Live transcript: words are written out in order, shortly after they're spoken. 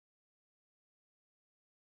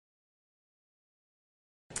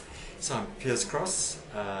So I'm Piers Cross.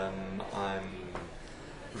 I'm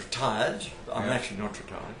retired. I'm actually not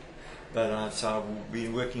retired, but I've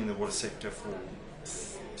been working in the water sector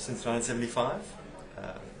since 1975.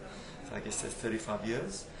 So I guess that's 35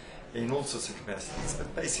 years in all sorts of capacities,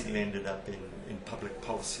 but basically ended up in public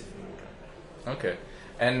policy in water. Okay.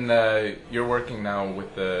 And you're working now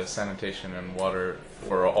with the Sanitation and Water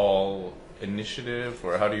for All initiative,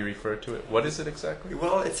 or how do you refer to it? What is it exactly?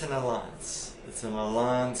 Well, it's an alliance. It's an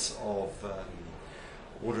alliance of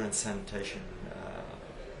water and sanitation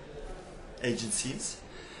agencies.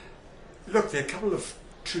 Look, there are a couple of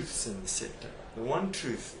truths in the sector. The one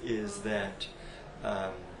truth is that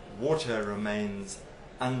water remains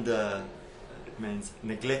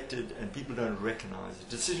neglected, and people don't recognize it.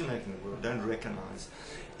 Decision-making in the world don't recognize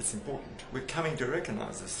it's important. We're coming to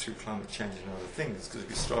recognize this through climate change and other things, because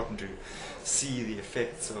we're starting to see the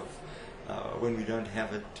effects of when we don't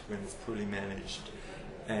have it, when it's poorly managed,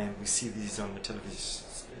 and we see these on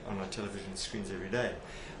our television screens every day.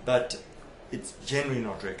 But it's generally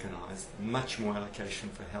not recognized. Much more allocation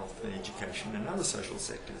for health and education and other social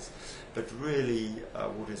sectors, but really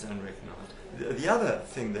water is unrecognized. The other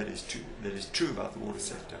thing that is true about the water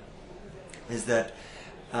sector is that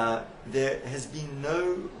there has been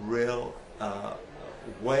no real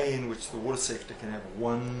way in which the water sector can have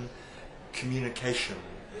one communication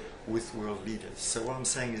with world leaders. So what I'm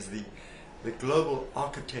saying is the global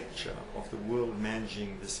architecture of the world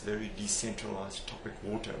managing this very decentralized topic,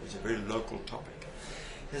 water, which is a very local topic,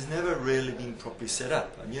 has never really been properly set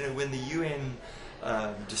up. And, you know, when the UN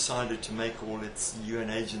decided to make all its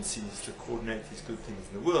UN agencies to coordinate these good things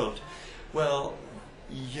in the world, well,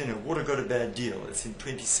 you know, water got a bad deal. It's in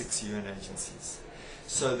 26 UN agencies.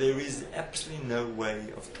 So there is absolutely no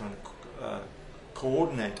way of trying to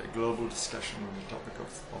coordinate a global discussion on the topic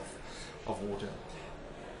of water.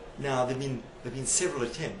 Now, there have been several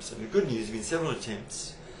attempts, and the good news, there have been several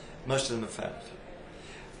attempts. Most of them have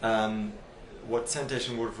failed. What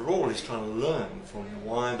Sanitation and Water for All is trying to learn from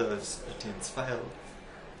why those attempts failed,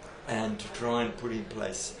 and to try and put in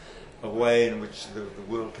place a way in which the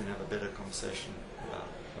world can have a better conversation about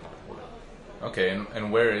water. Okay,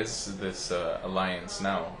 and where is this alliance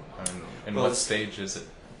now? And what stage is it?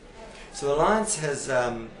 So the alliance has,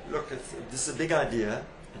 this is a big idea.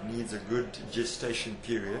 It needs a good gestation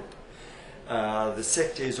period. The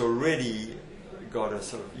sector has already got a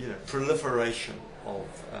sort of proliferation of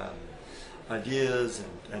ideas,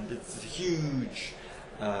 and it's a huge,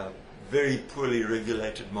 very poorly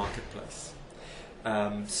regulated marketplace.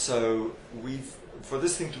 So for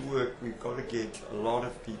this thing to work, we've got to get a lot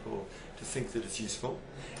of people to think that it's useful,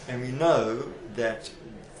 and we know that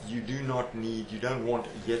you don't want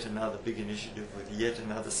yet another big initiative with yet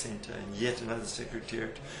another center and yet another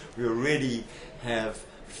secretariat. We already have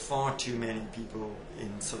far too many people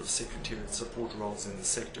in sort of secretariat support roles in the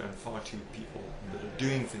sector, and far too people that are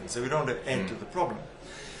doing things. So we don't want to add to the problem.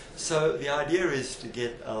 So the idea is to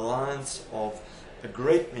get an alliance of a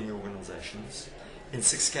great many organizations in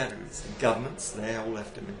 6 categories. In governments, they all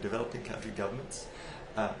have to be developing country governments.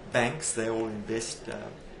 Banks, they all invest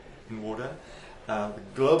in water. The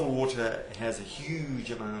global water has a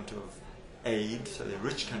huge amount of aid, so the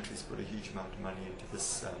rich countries put a huge amount of money into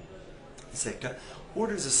this sector.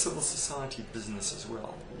 Water is a civil society business as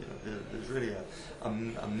well. There's really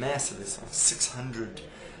a mass of this. 600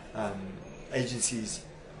 agencies,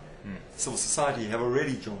 civil society, have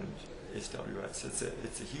already joined SWA, so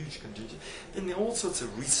it's a huge contingent. Then there are all sorts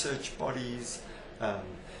of research bodies,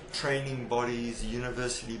 training bodies,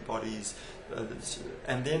 university bodies,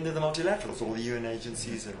 and then there are the multilaterals, all the UN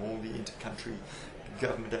agencies and all the inter-country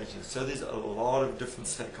government agencies. So there's a lot of different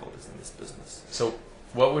stakeholders in this business. So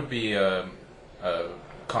what would be a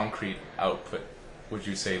concrete output, would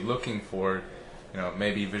you say, looking for,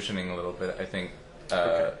 maybe visioning a little bit, I think,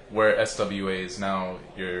 where SWA is now,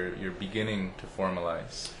 you're beginning to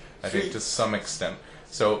formalize, I think, to some extent.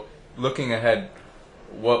 So looking ahead,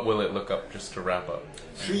 what will it look up, just to wrap up?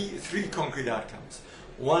 Three concrete outcomes.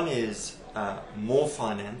 One is more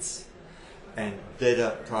finance and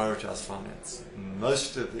better prioritized finance.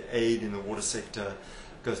 Most of the aid in the water sector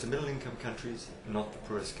goes to middle-income countries, not the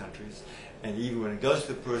poorest countries. And even when it goes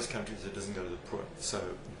to the poorest countries, it doesn't go to the poor. So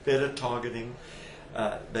better targeting.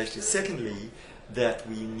 Basically, secondly, that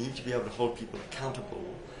we need to be able to hold people accountable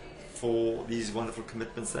for these wonderful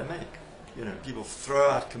commitments they make. People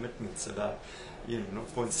throw out commitments about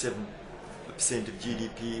 0.7% of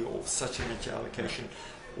GDP or such a much allocation.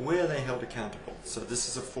 Where are they held accountable? So this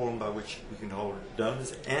is a forum by which we can hold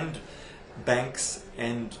donors and banks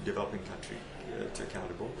and developing country to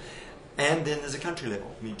accountable. And then there's a country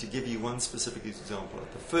level. To give you one specific example,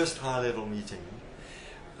 at the first high-level meeting,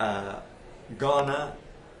 Ghana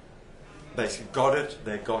basically got it.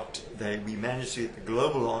 We managed to get the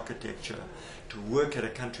global architecture to work at a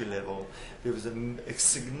country level. There was a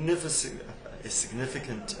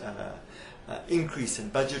significant increase in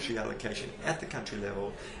budgetary allocation at the country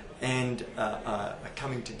level, and a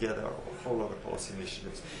coming together of a whole lot of policy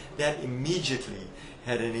initiatives. That immediately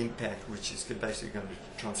had an impact, which is basically going to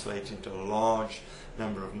translate into a large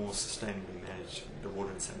number of more sustainably managed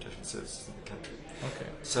water and sanitation services in the country. Okay.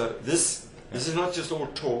 So this is not just all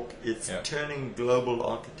talk, it's turning global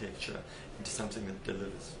architecture into something that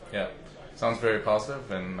delivers. Yeah, sounds very positive,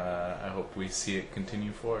 and I hope we see it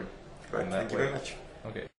continue forward. Great, thank you very much.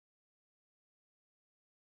 Okay.